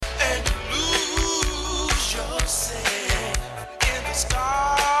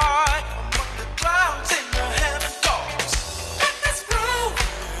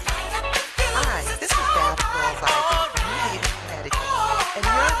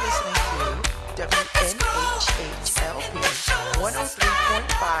listening to WNHHLP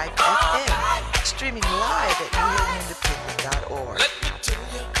 103.5 FM, streaming live at newhavenindependent.org. Let me tell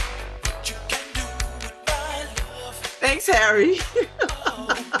you what you can do with my love. Thanks, Harry.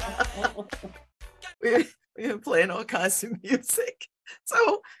 We've been playing all kinds of music.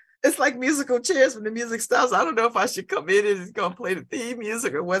 So it's like musical chairs when the music stops. I don't know if I should come in and it's going to play the theme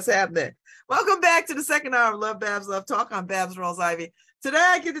music or what's happening. Welcome back to the second hour of Love Babs Love Talk. I'm Babs Rawls-Ivy. Today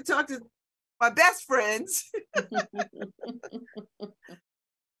I get to talk to my best friends.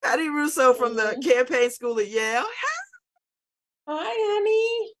 Patty Russo from the campaign school at Yale. Hi,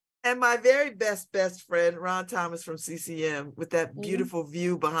 honey. And my very best friend, Ron Thomas from CCM, with that beautiful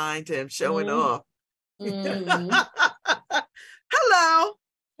view behind him showing off. Hello.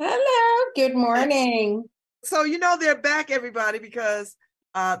 Hello. Good morning. So, you know, they're back, everybody, because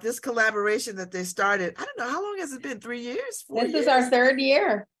this collaboration that they started, I don't know, how long has it been? 3 years? This is our third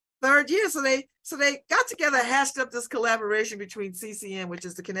year. Third year. So they got together, hashed up this collaboration between CCM, which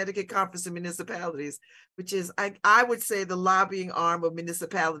is the Connecticut Conference of Municipalities, which is, I would say, the lobbying arm of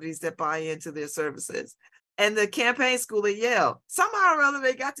municipalities that buy into their services, and the campaign school at Yale. Somehow or other,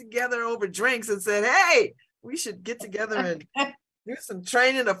 they got together over drinks and said, hey, we should get together and do some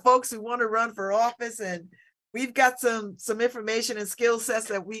training of folks who want to run for office. And we've got some information and skill sets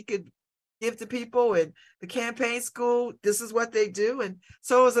that we could give to people. And the campaign school, this is what they do. And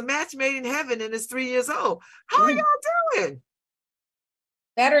so it was a match made in heaven, and it's 3 years old. How are y'all doing?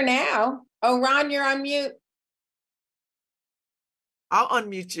 Better now. Oh, Ron, you're on mute. I'll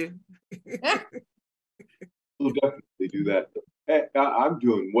unmute you. We'll definitely do that. Hey, I'm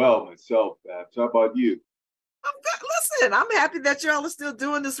doing well myself, Babs. How about you? I'm good. Listen, I'm happy that y'all are still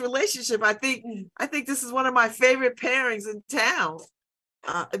doing this relationship. I think this is one of my favorite pairings in town.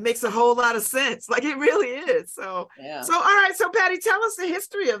 It makes a whole lot of sense. Like, it really is. So, Yeah. So all right. So Patty, tell us the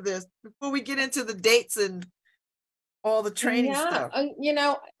history of this before we get into the dates and all the training stuff. You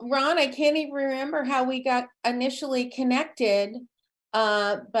know, Ron, I can't even remember how we got initially connected.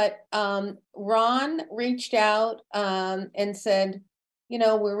 But Ron reached out and said,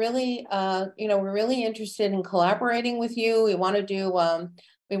 we're really interested in collaborating with you. We want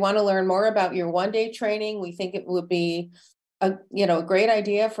to learn more about your one-day training. We think it would be a great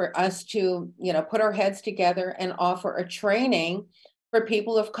idea for us to, put our heads together and offer a training for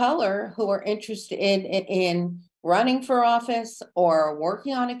people of color who are interested in running for office or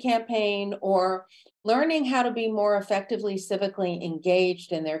working on a campaign or learning how to be more effectively civically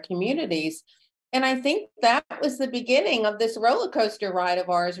engaged in their communities. And I think that was the beginning of this roller coaster ride of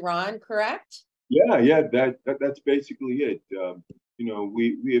ours, Ron, correct? Yeah, that's basically it.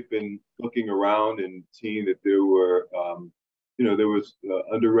 We have been looking around and seeing that there was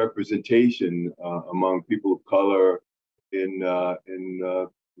underrepresentation among people of color in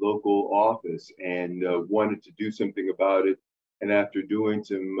local office, and wanted to do something about it. And after doing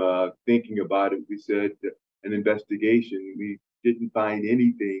some thinking about it, we said an investigation. We didn't find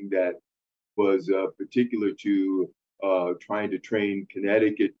anything that was particular to trying to train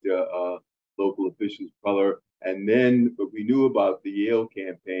Connecticut local officials of color. And then, but we knew about the Yale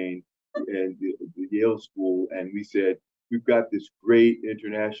campaign and the Yale school, and we said, we've got this great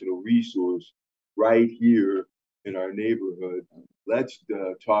international resource right here in our neighborhood. Let's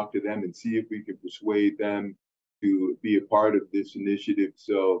talk to them and see if we can persuade them to be a part of this initiative.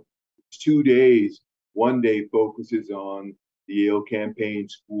 So it's 2 days. One day focuses on the Yale Campaign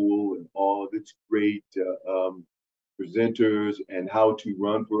School and all of its great presenters and how to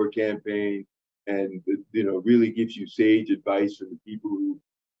run for a campaign, and really gives you sage advice from the people who've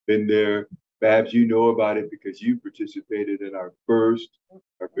been there. Babs, you know about it because you participated in our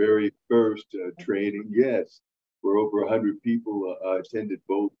very first training. Yes, where over 100 people attended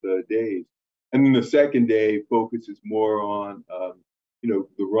both days. And then the second day focuses more on the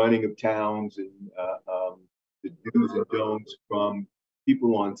running of towns and the do's and don'ts from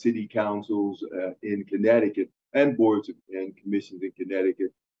people on city councils in Connecticut and boards and commissions in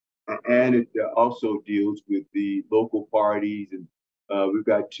Connecticut. And it also deals with the local parties. And we've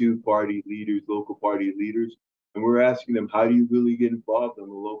got 2 local party leaders, and we're asking them, how do you really get involved on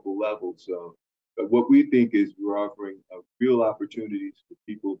the local level? So what we think is we're offering real opportunities for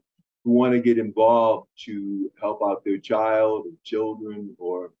people who want to get involved to help out their child or children,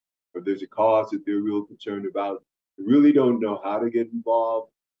 or if there's a cause that they're real concerned about, they really don't know how to get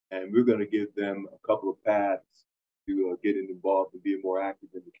involved. And we're going to give them a couple of paths to get involved and be more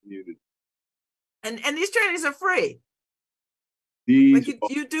active in the community. And these trainings are free. These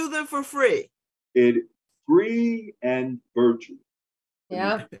you do them for free. It free and virtual.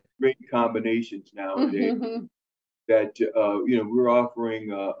 Yeah. Great combinations nowadays. that we're offering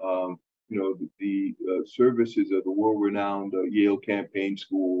the services of the world-renowned Yale Campaign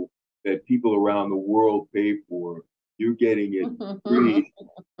School that people around the world pay for. You're getting it free,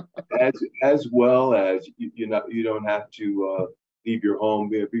 as well as you don't have to leave your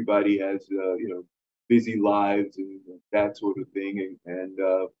home. Everybody has busy lives and that sort of thing, and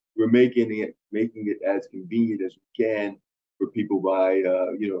we're making it as convenient as we can for people by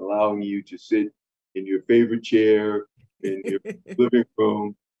allowing you to sit in your favorite chair in your living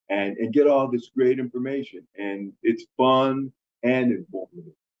room and get all this great information, and it's fun and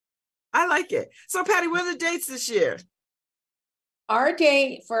informative. I like it. So Patty, what are the dates this year? Our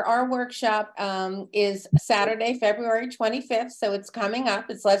date for our workshop is Saturday, February 25th. So it's coming up.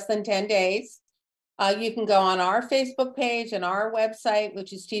 It's less than 10 days. You can go on our Facebook page and our website,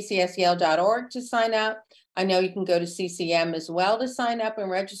 which is tcsyale.org, to sign up. I know you can go to CCM as well to sign up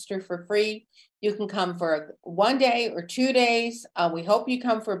and register for free. You can come for 1 day or 2 days. We hope you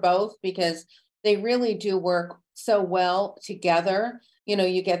come for both because they really do work so well together.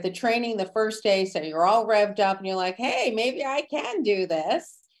 You get the training the first day, so you're all revved up and you're like, hey, maybe I can do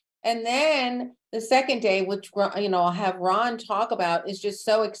this. And then the second day, which, I'll have Ron talk about, is just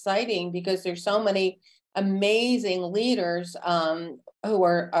so exciting because there's so many amazing leaders who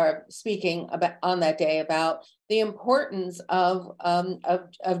are speaking about on that day about the importance of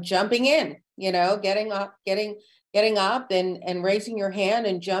jumping in, getting up and raising your hand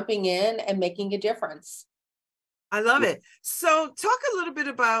and jumping in and making a difference. I love it. So talk a little bit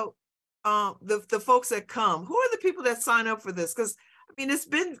about the folks that come. Who are the people that sign up for this? Because it's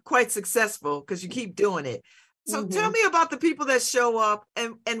been quite successful because you keep doing it. So tell me about the people that show up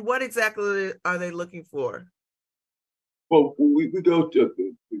and what exactly are they looking for? Well, we go to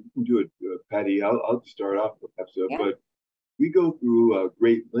we can do it, Patty. I'll start off perhaps, but we go through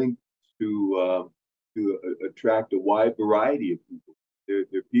great lengths to attract a wide variety of people.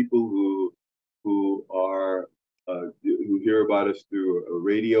 They're people who are who hear about us through a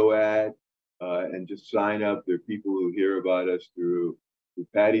radio ad and just sign up. There are people who hear about us through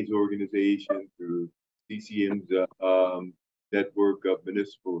Patty's organization, through CCM's network of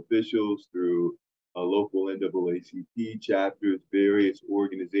municipal officials, through local NAACP chapters, various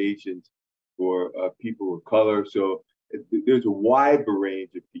organizations for people of color. So there's a wide range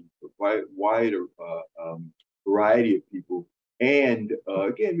of people, wider variety of people. And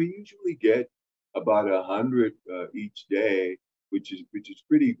again, we usually get about 100 each day, which is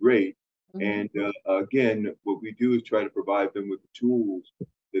pretty great. And again, what we do is try to provide them with the tools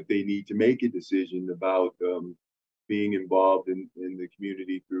that they need to make a decision about being involved in the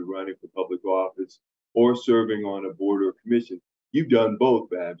community through running for public office or serving on a board or commission. You've done both,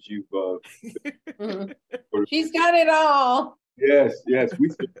 Babs. You've She's got it all. Yes, we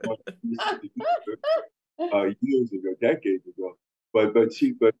years ago, decades ago. But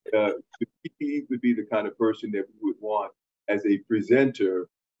she would be the kind of person that we would want as a presenter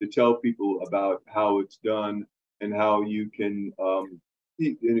to tell people about how it's done and how you can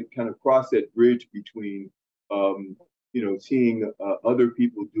kind of cross that bridge between seeing other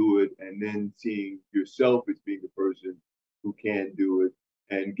people do it and then seeing yourself as being the person who can do it,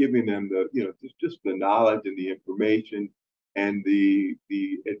 and giving them the just the knowledge and the information and the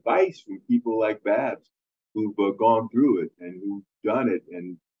advice from people like Babs who've gone through it and who've done it,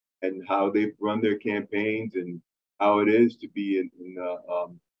 and how they've run their campaigns and how it is to be in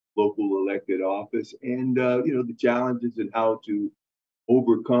local elected office, and the challenges and how to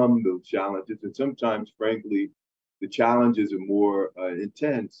overcome those challenges. And sometimes, frankly, the challenges are more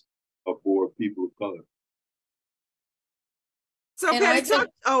intense for people of color. So Patty,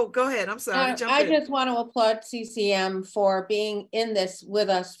 go ahead. I'm sorry. I just want to applaud CCM for being in this with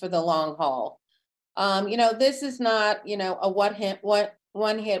us for the long haul. This is not, a one hit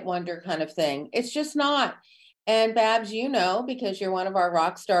wonder kind of thing. It's just not. And Babs, because you're one of our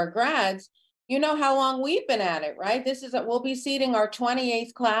rock star grads, how long we've been at it, right? We'll be seating our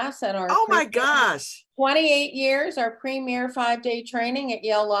 28th class at our. Oh my gosh. 28 years, our premier 5-day training at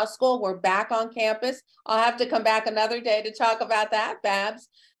Yale Law School. We're back on campus. I'll have to come back another day to talk about that, Babs.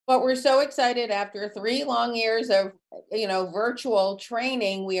 But we're so excited after 3 long years of, virtual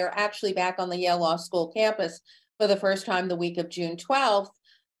training. We are actually back on the Yale Law School campus for the first time the week of June 12th.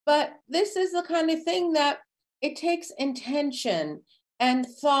 But this is the kind of thing that it takes intention and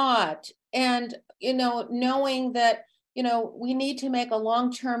thought and, knowing that, we need to make a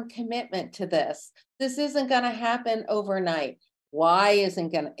long-term commitment to this. This isn't going to happen overnight. Why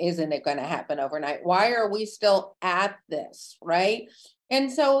isn't it going to happen overnight? Why are we still at this, right?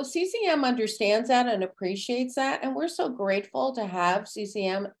 And so CCM understands that and appreciates that. And we're so grateful to have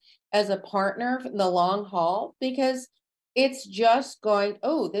CCM as a partner in the long haul, because it's just going,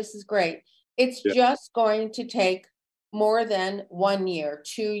 oh, this is great. It's Yeah. just going to take more than 1 year,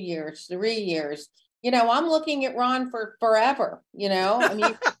 2 years, 3 years. I'm looking at Ron for forever, I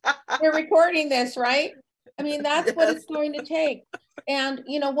mean, we're recording this, right? I mean, that's what Yes. it's going to take. And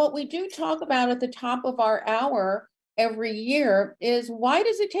what we do talk about at the top of our hour every year is, why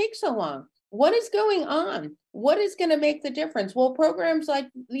does it take so long? What is going on? What is going to make the difference? Well, programs like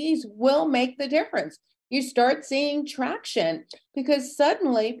these will make the difference. You start seeing traction because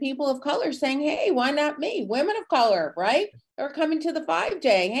suddenly people of color saying, hey, why not me? Women of color, right? Are coming to the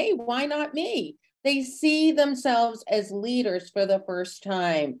 5-day. Hey, why not me? They see themselves as leaders for the first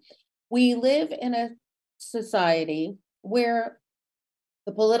time. We live in a society where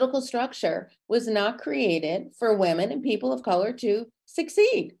the political structure was not created for women and people of color to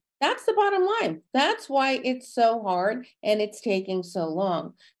succeed. That's the bottom line. That's why it's so hard and it's taking so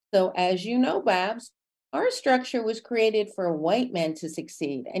long. So, as you know, Babs, our structure was created for white men to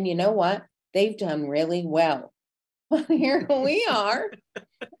succeed. And you know what? They've done really well. But here we are,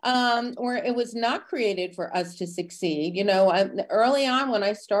 where it was not created for us to succeed. Early on when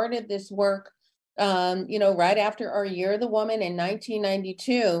I started this work, right after our Year of the Woman in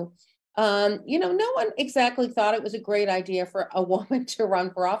 1992, no one exactly thought it was a great idea for a woman to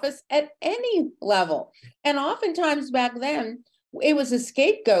run for office at any level. And oftentimes back then, it was a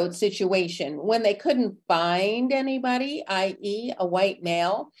scapegoat situation when they couldn't find anybody, i.e., a white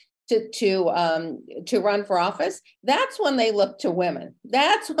male, to run for office. That's when they look to women.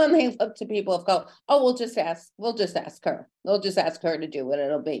 That's when they look to people of color. Oh, we'll just ask her. We'll just ask her to do it.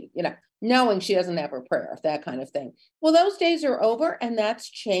 It'll be, knowing she doesn't have her prayer, that kind of thing. Well, those days are over and that's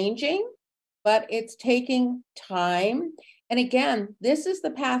changing, but it's taking time. And again, this is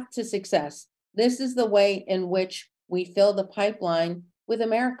the path to success. This is the way in which we fill the pipeline with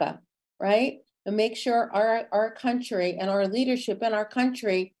America, right? And make sure our country and our leadership in our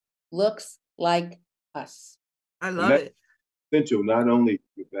country looks like us. I And love that's it. essential, not only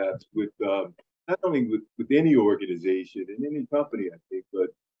with that, not only with any organization and any company, I think, but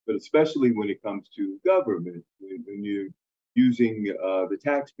especially when it comes to government, when you're using the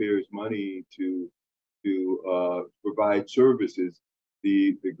taxpayers' money to provide services,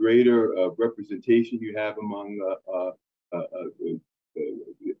 the greater representation you have among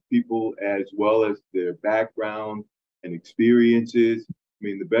people, as well as their background and experiences. I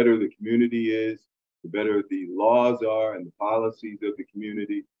mean, the better the community is, the better the laws are and the policies of the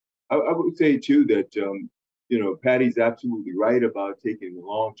community. I would say too that Patty's absolutely right about taking the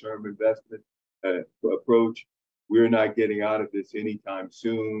long-term investment approach. We're not getting out of this anytime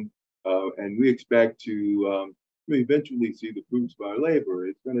soon, and we expect to eventually see the fruits of our labor.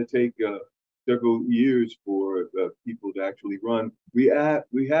 It's going to take several years for people to actually run. We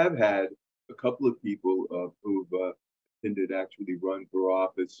have had a couple of people who've intended actually run for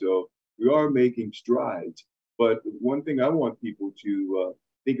office, so we are making strides. But one thing I want people to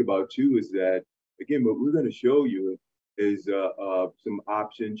think about too is that, again, what we're going to show you is some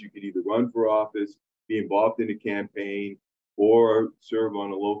options. You can either run for office, be involved in a campaign, or serve on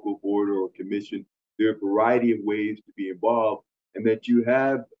a local board or commission. There are a variety of ways to be involved, and that you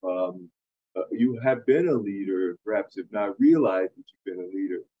have been a leader, perhaps have not realized that you've been a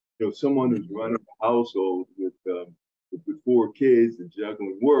leader. Someone who's running a household with 4 kids and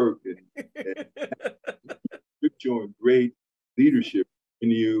juggling work, and you're showing great leadership.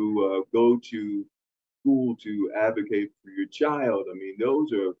 When you go to school to advocate for your child, I mean,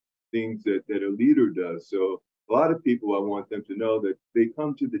 those are things that a leader does. So a lot of people, I want them to know that they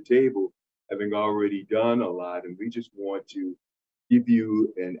come to the table having already done a lot, and we just want to give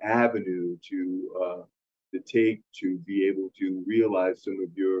you an avenue to take to be able to realize some of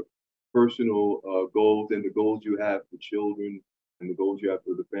your personal goals and the goals you have for children and the goals you have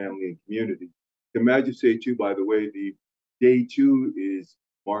for the family and community. Can I just say too, by the way, the day 2 is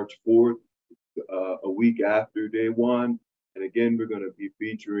March 4th, a week after day 1. And again, we're going to be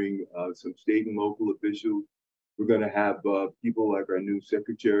featuring some state and local officials. We're going to have people like our new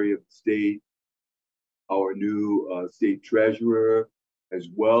Secretary of State, our new state treasurer, as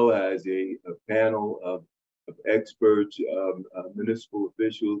well as a panel of experts, municipal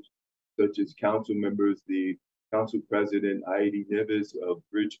officials, such as council members, the council president, Heidi Nivis of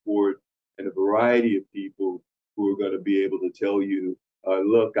Bridgeport, and a variety of people who are going to be able to tell you,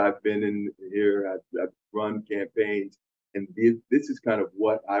 look, I've been in here, I've run campaigns, and this is kind of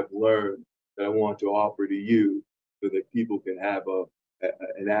what I've learned that I want to offer to you so that people can have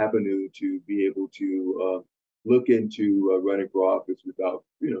an avenue to be able to look into running for office without,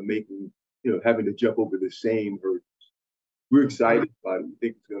 having to jump over the same hurdles. we're excited about it. We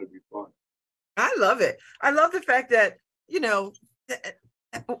think it's going to be fun. I love it. I love the fact that,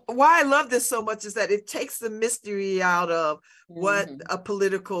 why I love this so much is that it takes the mystery out of what a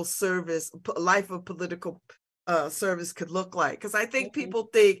political service, life of political service could look like. Because I think people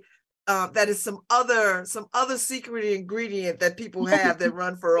think that is some other secret ingredient that people have that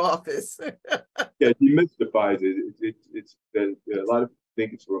run for office. Yeah, demystifies it. It's that a lot of people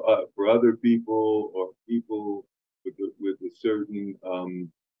think it's for other people or people with a certain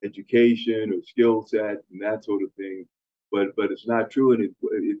education or skill set and that sort of thing. But it's not true, and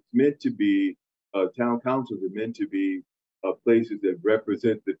it's meant to be. Town councils are meant to be places that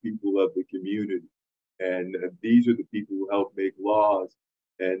represent the people of the community, and these are the people who help make laws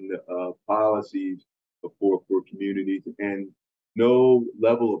and policies for communities. And no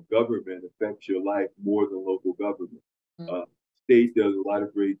level of government affects your life more than local government. State does a lot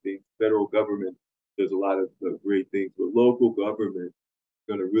of great things. Federal government does a lot of great things, but local government is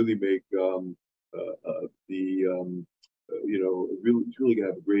going to really make it's really going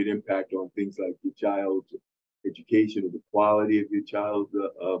to have a great impact on things like your child's education or the quality of your child's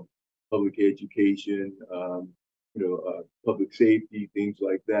public education, public safety, things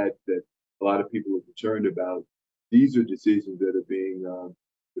like that a lot of people are concerned about. These are decisions that are being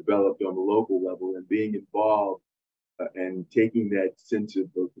developed on the local level, and being involved and taking that sense of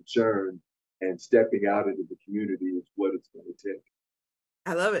concern and stepping out into the community is what it's going to take.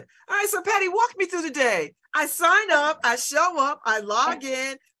 I love it. All right, so Patty, walk me through the day. I sign up, I show up, I log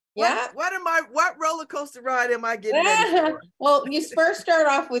in. Yeah. What roller coaster ride am I getting ready for? Well, you first start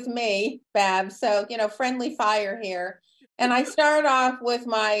off with me, Babs. So, friendly fire here. And I start off with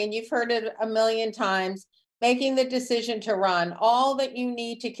and you've heard it a million times, making the decision to run. All that you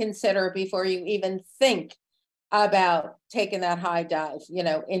need to consider before you even think about taking that high dive,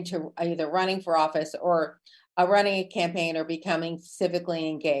 into either running for office or running a campaign or becoming civically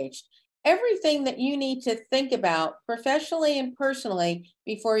engaged. Everything that you need to think about professionally and personally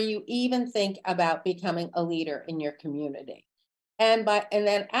before you even think about becoming a leader in your community. And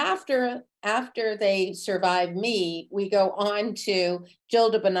then after they survive me, we go on to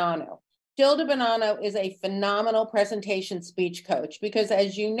Jill DeBonanno. Jill DeBonanno is a phenomenal presentation speech coach because,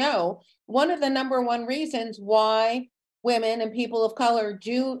 as you know, one of the number one reasons why women and people of color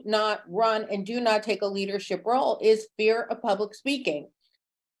do not run and do not take a leadership role is fear of public speaking.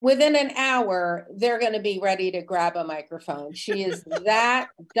 Within an hour, they're going to be ready to grab a microphone. She is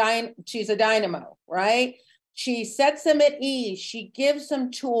she's a dynamo, right? She sets them at ease. She gives them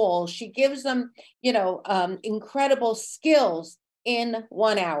tools. She gives them, incredible skills in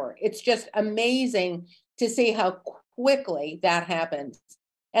 1 hour. It's just amazing to see how quickly that happens.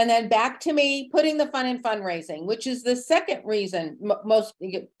 And then back to me, putting the fun in fundraising, which is the second reason, most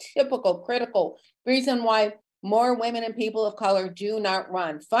typical, critical reason why more women and people of color do not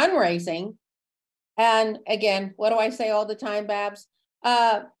run. Fundraising. And again, what do I say all the time, Babs?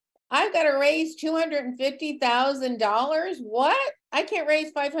 I've got to raise $250,000. What? I can't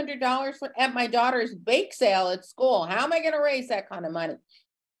raise $500 at my daughter's bake sale at school. How am I going to raise that kind of money?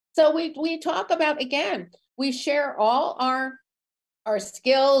 So we talk about, again, we share all our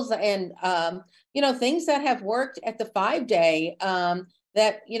skills and, things that have worked at the 5-day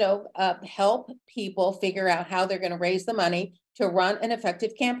that, help people figure out how they're going to raise the money to run an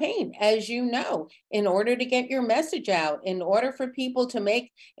effective campaign. As you know, in order to get your message out, in order for people to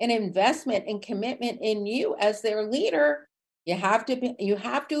make an investment and commitment in you as their leader, you have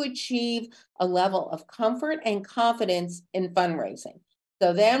to achieve a level of comfort and confidence in fundraising.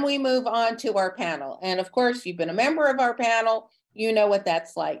 So then we move on to our panel. And of course, you've been a member of our panel, you know what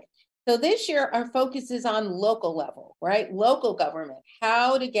that's like. So this year, our focus is on local level, right? Local government,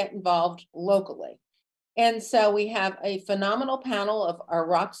 how to get involved locally. And so we have a phenomenal panel of our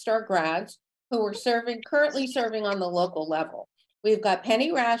Rockstar grads who are currently serving on the local level. We've got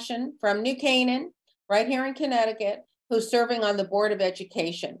Penny Ration from New Canaan, right here in Connecticut, who's serving on the Board of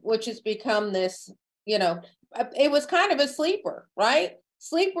Education, which has become this, it was kind of a sleeper, right?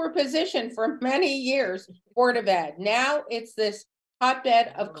 Sleeper position for many years, Board of Ed. Now it's this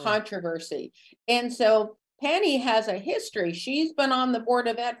hotbed of controversy. And so Penny has a history. She's been on the Board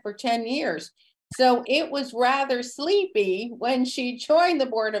of Ed for 10 years. So it was rather sleepy when she joined the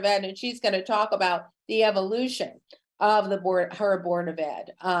Board of Ed, and she's going to talk about the evolution of her Board of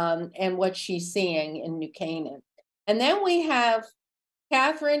Ed and what she's seeing in New Canaan. And then we have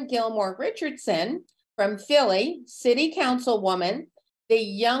Catherine Gilmore Richardson from Philly, City Councilwoman, the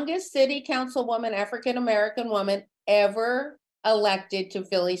youngest City Councilwoman, African-American woman ever elected to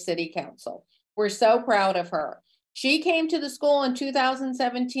Philly City Council. We're so proud of her. She came to the school in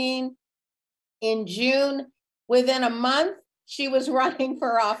 2017. In June, within a month, she was running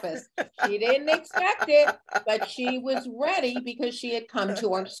for office. She didn't expect it, but she was ready because she had come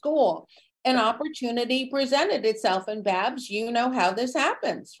to our school. An opportunity presented itself, and Babs, you know how this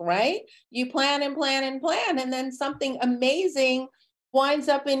happens, right? You plan and plan and plan, and then something amazing winds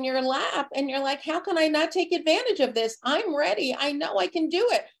up in your lap, and you're like, how can I not take advantage of this? I'm ready. I know I can do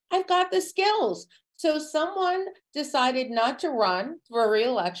it. I've got the skills. So someone decided not to run for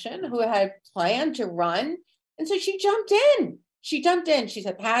re-election who had planned to run. And so she jumped in. She jumped in. She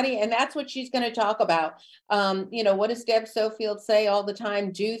said, Patty, and that's what she's going to talk about. What does Deb Sofield say all the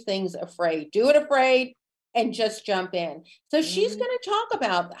time? Do things afraid. Do it afraid and just jump in. So she's going to talk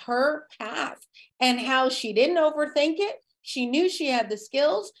about her path and how she didn't overthink it. She knew she had the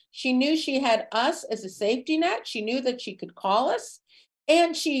skills. She knew she had us as a safety net. She knew that she could call us.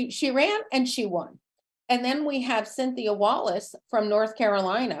 And she ran and she won. And then we have Cynthia Wallace from North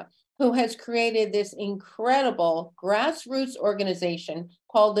Carolina, who has created this incredible grassroots organization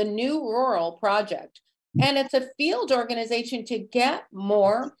called the New Rural Project. And it's a field organization to get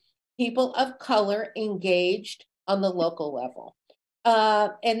more people of color engaged on the local level.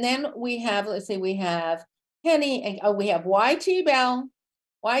 And then we have, we have Penny, and we have YT Bell.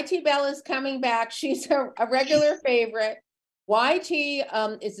 YT Bell is coming back. She's a regular favorite. YT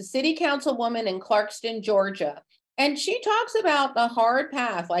is a city councilwoman in Clarkston, Georgia. And she talks about the hard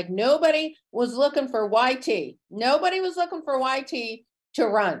path. Like nobody was looking for YT. Nobody was looking for YT to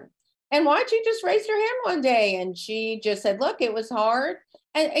run. And YT just raised her hand one day and she just said, look, it was hard.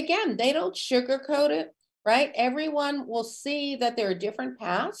 And again, they don't sugarcoat it, right? Everyone will see that there are different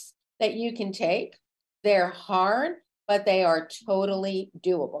paths that you can take. They're hard, but they are totally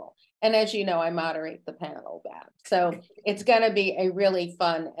doable. And as you know, I moderate the panel, Bab. So it's going to be a really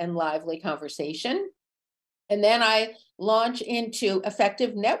fun and lively conversation. And then I launch into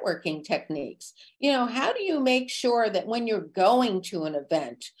effective networking techniques. How do you make sure that when you're going to an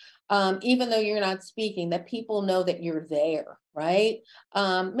event, even though you're not speaking, that people know that you're there, right?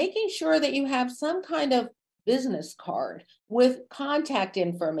 Making sure that you have some kind of business card with contact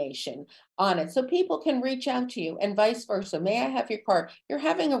information on it so people can reach out to you and vice versa. May I have your card? You're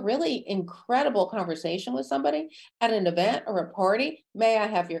having a really incredible conversation with somebody at an event or a party. May I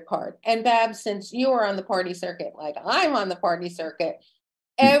have your card? And Bab, since you are on the party circuit, like I'm on the party circuit,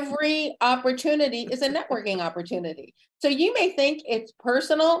 every opportunity is a networking opportunity. So you may think it's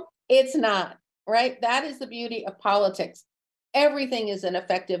personal. It's not, right? That is the beauty of politics. Everything is an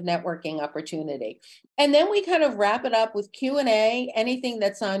effective networking opportunity. And then we kind of wrap it up with Q&A, anything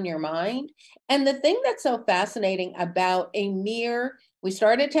that's on your mind. And the thing that's so fascinating about we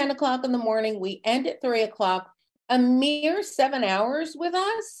start at 10 o'clock in the morning, we end at 3 o'clock, a mere 7 hours with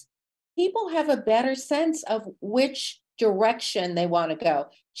us, people have a better sense of which direction they want to go.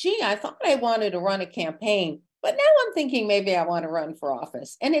 Gee, I thought I wanted to run a campaign, but now I'm thinking maybe I want to run for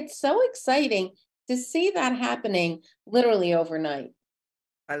office. And it's so exciting to see that happening literally overnight.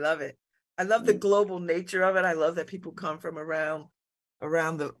 I love it. I love the global nature of it. I love that people come from around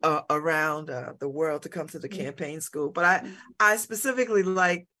the world to come to the campaign school. But I specifically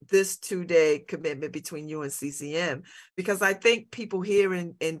like this 2-day commitment between you and CCM, because I think people here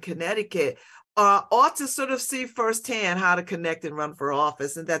in Connecticut ought to sort of see firsthand how to connect and run for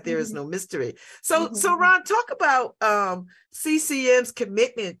office, and that there is no mystery. So Ron, talk about CCM's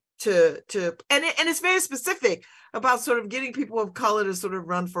commitment to and it's very specific about sort of getting people of color to sort of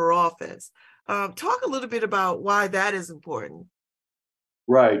run for office. Talk a little bit about why that is important.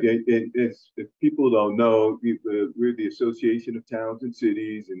 Right. If people don't know, we're the Association of Towns and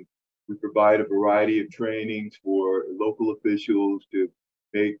Cities, and we provide a variety of trainings for local officials to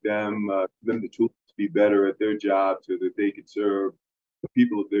make them the tools to be better at their job so that they can serve the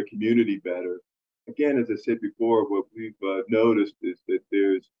people of their community better. Again, as I said before, what we've noticed is that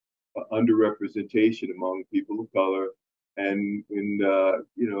there's underrepresentation among people of color. And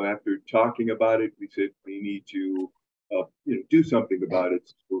after talking about it, we said we need to do something about it.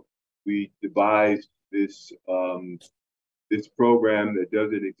 So we devised this this program that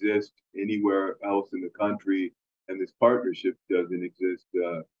doesn't exist anywhere else in the country, and this partnership doesn't exist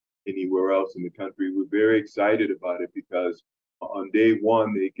anywhere else in the country. We're very excited about it because on day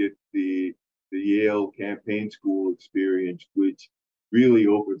one they get the Yale campaign school experience, which really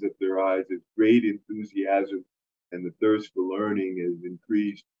opens up their eyes. There's great enthusiasm, and the thirst for learning is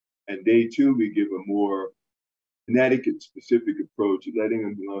increased. And day two, we give a more Connecticut-specific approach, letting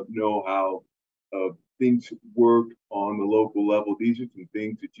them know how things work on the local level. These are some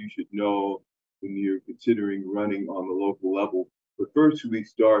things that you should know when you're considering running on the local level. But first, we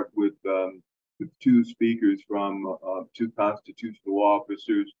start with two speakers from two constitutional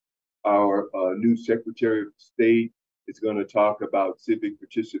officers, our new Secretary of State, It's going to talk about civic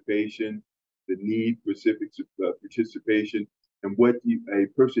participation, the need for civic participation, and what a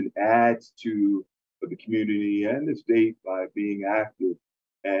person adds to the community and the state by being active.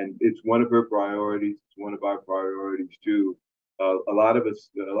 And it's one of her priorities. It's one of our priorities too. A lot of us,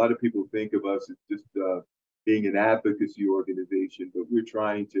 a lot of people think of us as just being an advocacy organization, but we're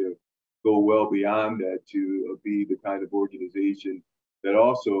trying to go well beyond that to be the kind of organization that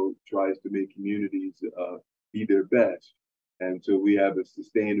also tries to make communities be their best. And so we have a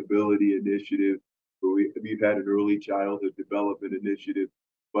sustainability initiative. We've had an early childhood development initiative,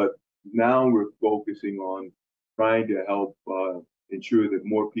 but now we're focusing on trying to help ensure that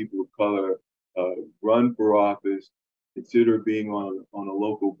more people of color run for office, consider being on a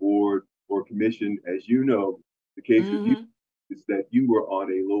local board or commission. As you know, the case with you is that you were on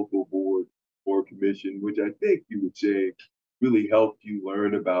a local board or commission, which I think you would say really helped you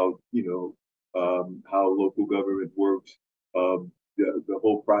learn about, how local government works, the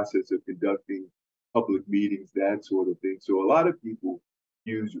whole process of conducting public meetings, that sort of thing. So a lot of people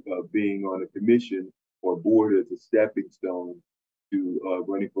use being on a commission or board as a stepping stone to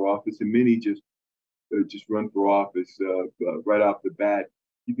running for office, and many just run for office right off the bat.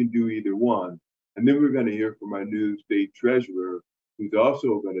 You can do either one. And then we're going to hear from our new state treasurer, who's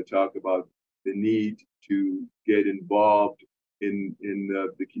also going to talk about the need to get involved in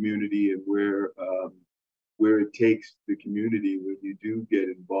the community and where it takes the community when you do get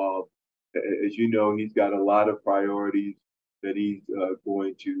involved. As you know, he's got a lot of priorities that he's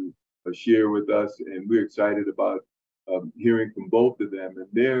going to share with us, and we're excited about hearing from both of them and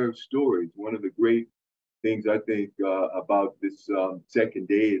their stories. One of the great things I think about this second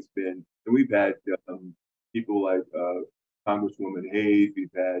day has been, and we've had people like Congresswoman Hayes,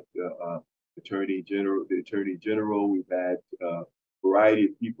 we've had the Attorney General, we've had a variety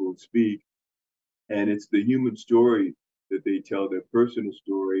of people speak, and it's the human story that they tell, their personal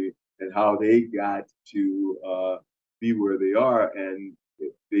story, and how they got to be where they are. And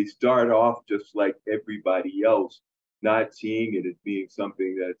they start off just like everybody else, not seeing it as being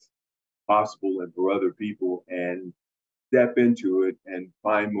something that's possible and for other people, and step into it and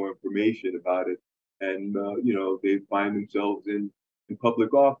find more information about it. And, they find themselves in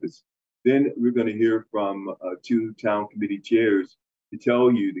public office. Then we're going to hear from two town committee chairs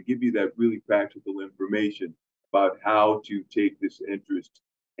to give you that really practical information about how to take this interest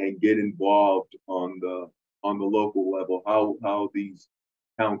and get involved on the local level, how these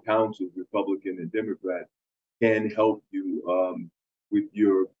town councils, Republican and Democrat, can help you with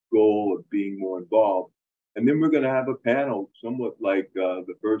your goal of being more involved. And then we're going to have a panel, somewhat like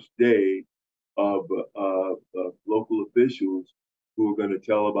the first day, of local officials who are going to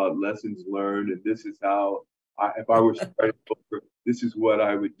tell about lessons learned. And this is how, if I were starting over, this is what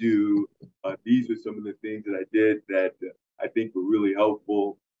I would do. These are some of the things that I did that I think were really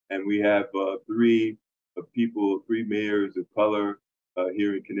helpful. And we have three mayors of color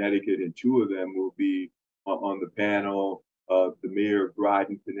here in Connecticut, and two of them will be on the panel. The mayor of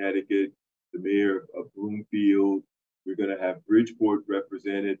Groton, Connecticut, the mayor of Bloomfield. We're going to have Bridgeport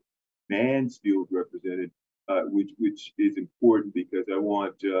represented, Mansfield represented, which is important because I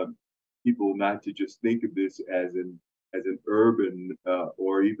want people not to just think of this as an urban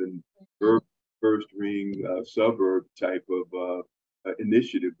or even urban first ring suburb type of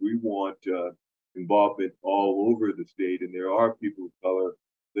initiative. We want involvement all over the state, and there are people of color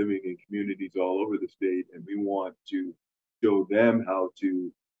living in communities all over the state, and we want to show them how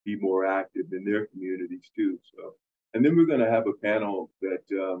to be more active in their communities too. So, and then we're going to have a panel that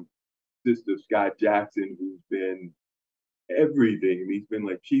consists of Scott Jackson, who's been everything. I mean, he's been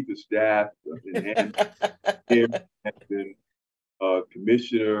like chief of staff and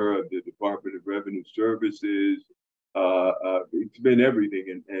commissioner of the Department of Revenue Services. It's been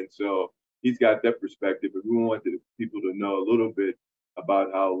everything, and so he's got that perspective. But we wanted people to know a little bit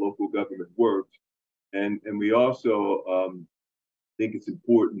about how local government works, and we also think it's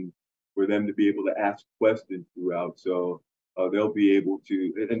important for them to be able to ask questions throughout. So they'll be able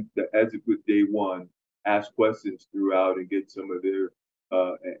to, and as it with day one, ask questions throughout and get some of their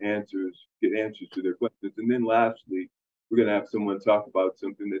answers to their questions. And then lastly, we're going to have someone talk about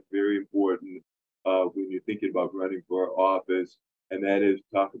something that's very important when you're thinking about running for office, and that is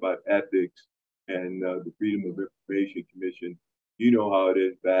talk about ethics and the Freedom of Information Commission. You know how it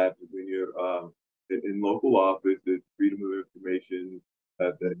is, Babs, when you're in local office, the freedom of information,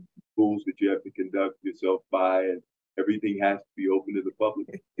 the rules that you have to conduct yourself by, and everything has to be open to the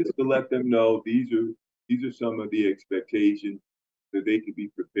public. Just to let them know these are some of the expectations that they can be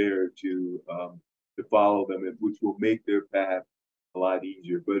prepared to follow them, which will make their path a lot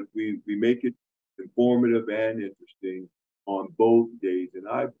easier. But we make it informative and interesting on both days. And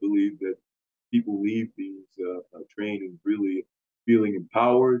I believe that people leave these trainings really feeling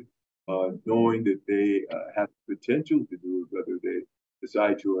empowered, knowing that they have the potential to do it, whether they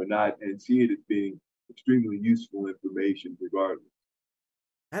decide to or not, and see it as being extremely useful information regardless.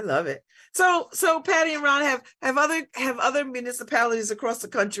 I love it. So Patty and Ron, have other municipalities across the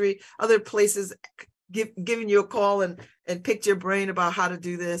country, other places given you a call and picked your brain about how to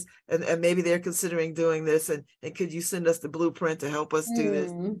do this, and maybe they're considering doing this, and could you send us the blueprint to help us do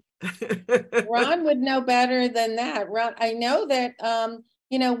this? Ron would know better than that. Ron, I know that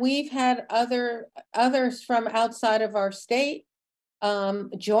we've had others from outside of our state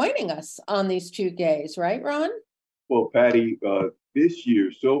joining us on these 2 days, right, Ron? Well, Patty, this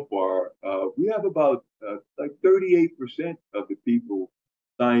year so far, we have about like 38% of the people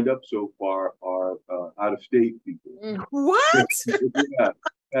signed up so far are out of state people. What? Yeah.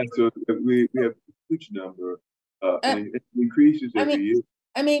 And so we have a huge number, and it increases every year.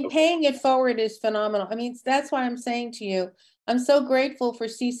 I mean, paying it forward is phenomenal. I mean, that's why I'm saying to you, I'm so grateful for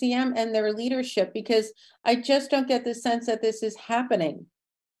CCM and their leadership, because I just don't get the sense that this is happening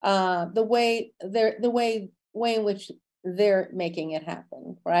the way in which they're making it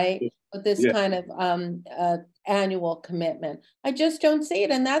happen, right? With this kind of annual commitment. I just don't see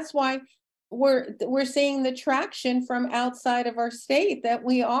it. And that's why we're seeing the traction from outside of our state that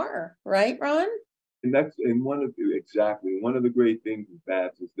we are, right, Ron? And one of the great things with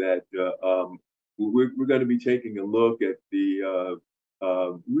that is that we're going to be taking a look at the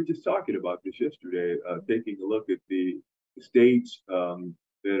we were just talking about this yesterday, taking a look at the states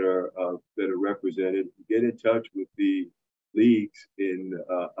that are represented, get in touch with the leagues in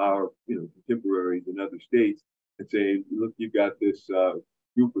our contemporaries in other states, and say, look, you've got this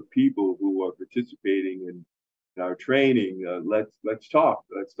group of people who are participating in our training. Let's talk.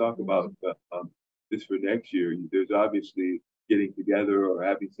 Let's talk about this for next year. There's obviously getting together or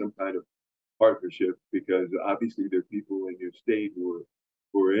having some kind of partnership, because obviously there are people in your state who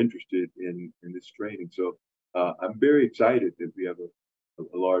are interested in this training. So I'm very excited that we have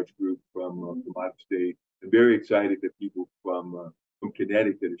a large group from out of state. I'm very excited that people from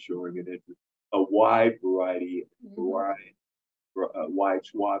Connecticut are showing an interest. A wide variety, a wide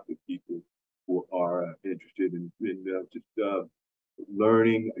swath of people who are interested in just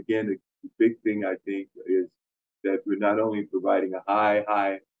learning. Again, the big thing I think is that we're not only providing a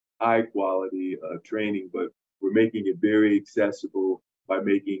high quality training, but we're making it very accessible by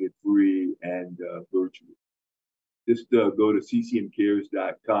making it free and virtual. Just go to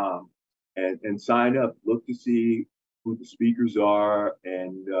ccmcares.com and sign up. Look to see who the speakers are,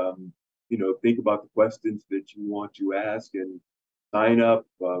 and think about the questions that you want to ask, and sign up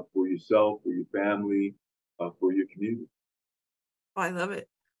for yourself, for your family, for your community. I love it.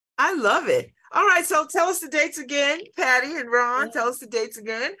 I love it. All right, so tell us the dates again, Patty and Ron. Tell us the dates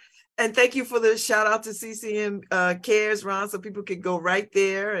again. And thank you for the shout out to CCM Cares, Ron, so people can go right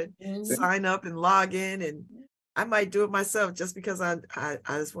there and sign up and log in. And I might do it myself just because I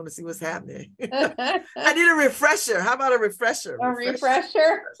just want to see what's happening. I need a refresher. How about a refresher? A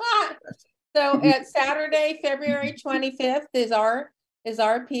refresher. So at Saturday, February 25th is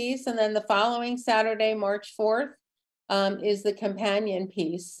our piece, and then the following Saturday, March 4th, is the companion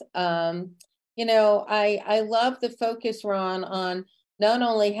piece. I love the focus, Ron, on not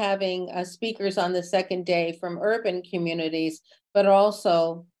only having speakers on the second day from urban communities, but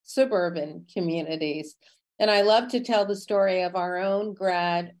also suburban communities. And I love to tell the story of our own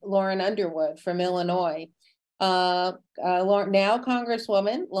grad, Lauren Underwood from Illinois. Now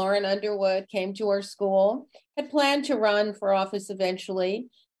Congresswoman Lauren Underwood came to our school, had planned to run for office eventually,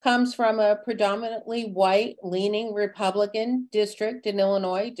 comes from a predominantly white leaning Republican district in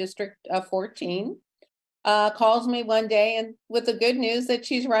Illinois, District 14, calls me one day and with the good news that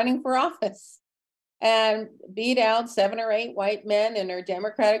she's running for office, and beat out 7 or 8 white men in her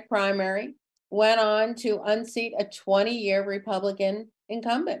Democratic primary, went on to unseat a 20-year Republican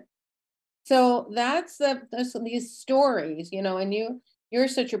incumbent. So that's these stories, and you're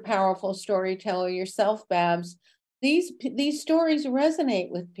such a powerful storyteller yourself, Babs. These stories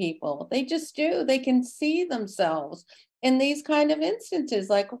resonate with people. They just do. They can see themselves in these kind of instances,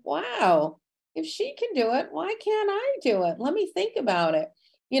 like, wow, if she can do it, why can't I do it? Let me think about it.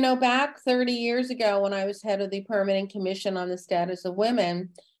 Back 30 years ago, when I was head of the Permanent Commission on the Status of Women,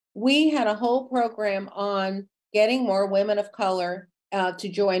 we had a whole program on getting more women of color to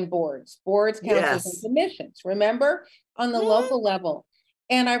join boards, councils, and commissions, remember, on the local level.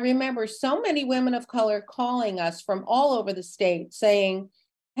 And I remember so many women of color calling us from all over the state saying,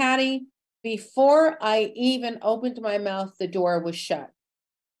 Patty, before I even opened my mouth, the door was shut.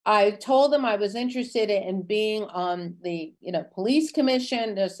 I told them I was interested in being on the, police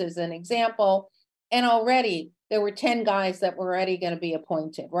commission, just as an example. And already there were 10 guys that were already going to be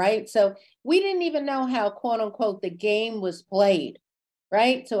appointed, right? So we didn't even know how, quote unquote, the game was played,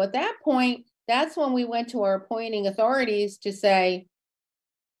 right? So at that point, that's when we went to our appointing authorities to say,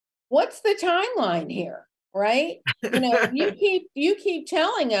 what's the timeline here, right? You keep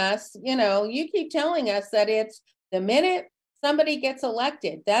telling us, that it's the minute somebody gets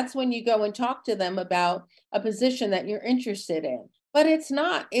elected, that's when you go and talk to them about a position that you're interested in. But it's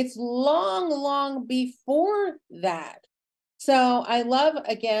not, it's long, long before that. So I love,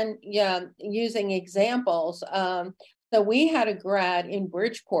 again, using examples. So we had a grad in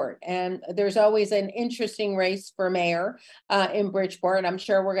Bridgeport, and there's always an interesting race for mayor in Bridgeport. And I'm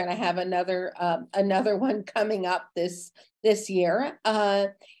sure we're going to have another one coming up this year.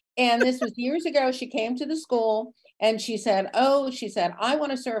 And this was years ago. She came to the school and she said, I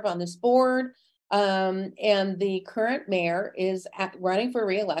want to serve on this board. And the current mayor is running for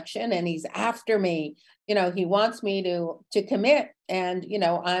re-election, and he's after me. He wants me to commit, and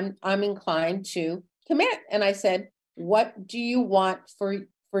I'm inclined to commit. And I said, what do you want for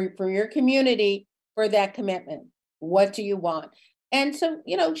your community for that commitment? What do you want? And so,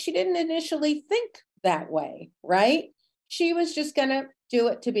 she didn't initially think that way, right? She was just gonna do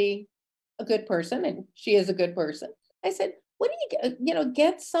it to be a good person, and she is a good person. I said, what do you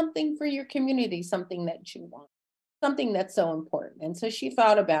get something for your community, something that you want, something that's so important. And so she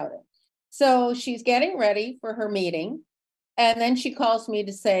thought about it. So she's getting ready for her meeting. And then she calls me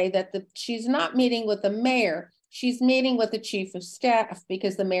to say that she's not meeting with the mayor. She's meeting with the chief of staff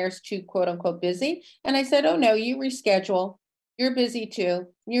because the mayor's too, quote unquote, busy. And I said, oh no, you reschedule. You're busy too.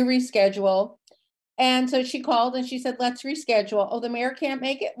 You reschedule. And so she called and she said, let's reschedule. Oh, the mayor can't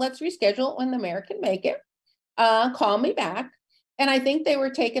make it. Let's reschedule when the mayor can make it. Call me back. And I think they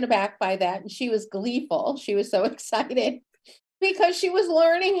were taken aback by that. And she was gleeful. She was so excited because she was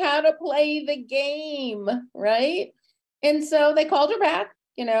learning how to play the game, right? And so they called her back,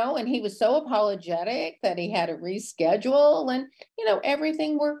 and he was so apologetic that he had to reschedule, and,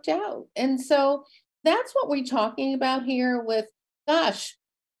 everything worked out. And so that's what we're talking about here with, gosh,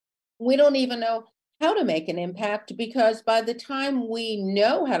 we don't even know how to make an impact, because by the time we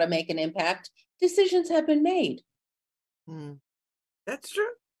know how to make an impact, decisions have been made. Mm, that's true.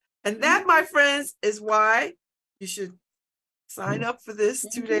 And that, my friends, is why you should sign up for this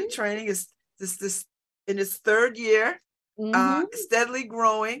 2-day training. Is this in its third year, steadily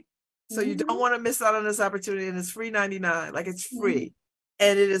growing. So you don't want to miss out on this opportunity. And it's free 99, like it's free.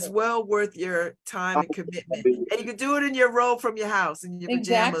 And it is well worth your time and commitment. And you can do it in your robe from your house, in your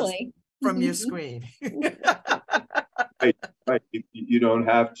pajamas from your screen. Right. You don't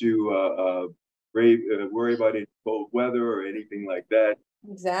have to worry about any cold weather or anything like that.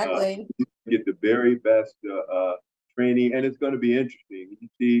 Exactly. You get the very best training, and it's going to be interesting. You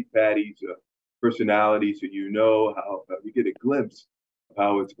see Patty's personality, so how you get a glimpse of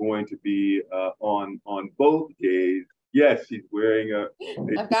how it's going to be on both days. Yes, she's wearing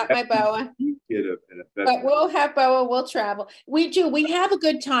I've got my boa. But we'll have boa, we'll travel. We do, we have a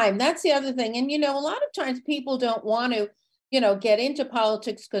good time. That's the other thing. And, a lot of times people don't want to, get into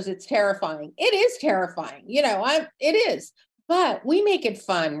politics because it's terrifying. It is terrifying. It is, but we make it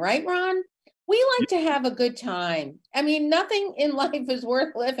fun, right, Ron? We like to have a good time. I mean, nothing in life is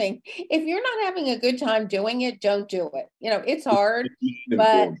worth living. If you're not having a good time doing it, don't do it. It's hard,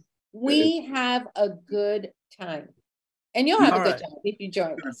 but we have a good time. And you'll have a good time if you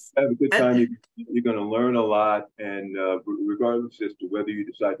join us. Have a good time. You're going to learn a lot. And regardless as to whether you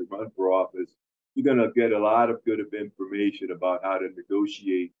decide to run for office, you're going to get a lot of good information about how to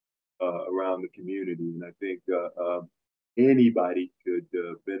negotiate around the community. And I think anybody could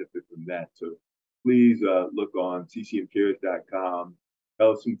benefit from that. So please look on ccmcares.com,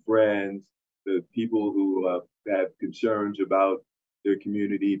 tell some friends, the people who have concerns about their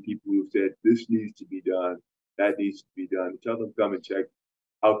community, people who said this needs to be done, that needs to be done. Tell them come and check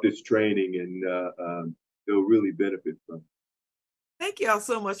out this training, and they'll really benefit from it. Thank you all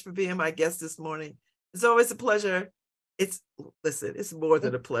so much for being my guest this morning. It's always a pleasure. It's more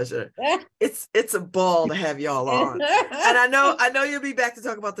than a pleasure. It's a ball to have y'all on. And I know you'll be back to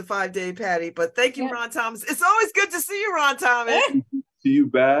talk about the 5-day Patty, but thank you, Ron Thomas. It's always good to see you, Ron Thomas. See you,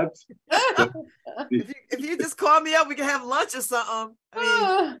 Babs. If you just call me up, we can have lunch or something.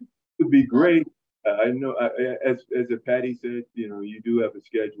 It would be great. I know, as Patty said, you do have a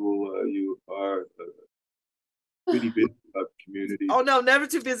schedule. You are pretty busy about the community. Oh no, never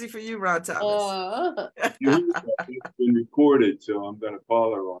too busy for you, Ron Thomas. It's been recorded, so I'm going to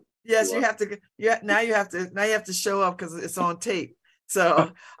call her on. Yes, you have to. Yeah, now you have to show up because it's on tape. So,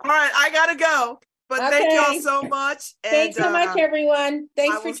 all right, I gotta go. But thank y'all Okay. so much. Thanks so much, everyone.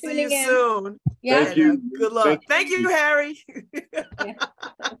 Thanks I for will see tuning you in. soon. Yeah. Thank you. Good luck. Thank you, Harry.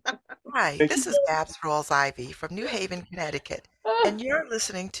 Hi, Thank this you. is Babs Rawls Ivy from New Haven, Connecticut, and you're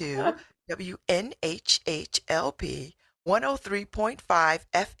listening to WNHHLP 103.5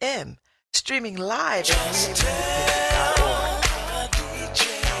 FM, streaming live at newhavenindependent.org.